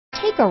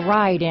Take a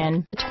ride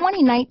in the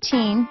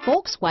 2019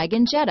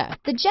 Volkswagen Jetta.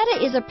 The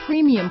Jetta is a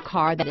premium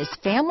car that is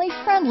family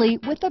friendly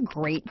with a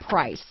great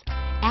price.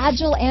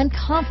 Agile and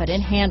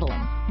confident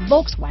handling.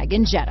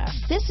 Volkswagen Jetta.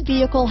 This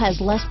vehicle has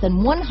less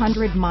than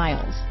 100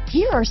 miles.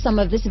 Here are some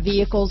of this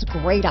vehicle's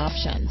great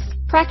options: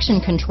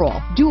 traction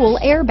control, dual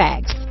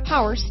airbags,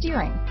 power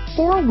steering,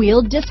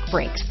 four-wheel disc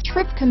brakes,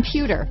 trip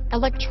computer,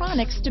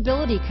 electronic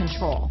stability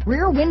control,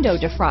 rear window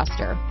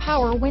defroster,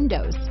 power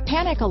windows,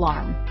 panic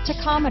alarm,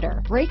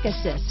 tachometer, brake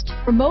assist,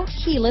 remote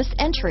keyless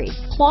entry,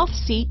 cloth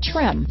seat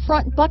trim,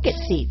 front bucket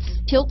seats,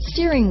 tilt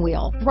steering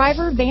wheel,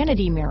 driver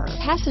vanity mirror,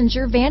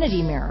 passenger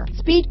vanity mirror,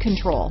 speed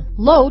control,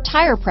 low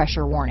tire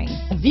pressure warning.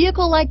 A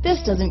vehicle like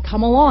this doesn't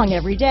come along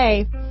every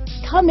day.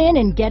 Come in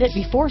and get it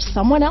before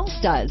someone else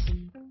does.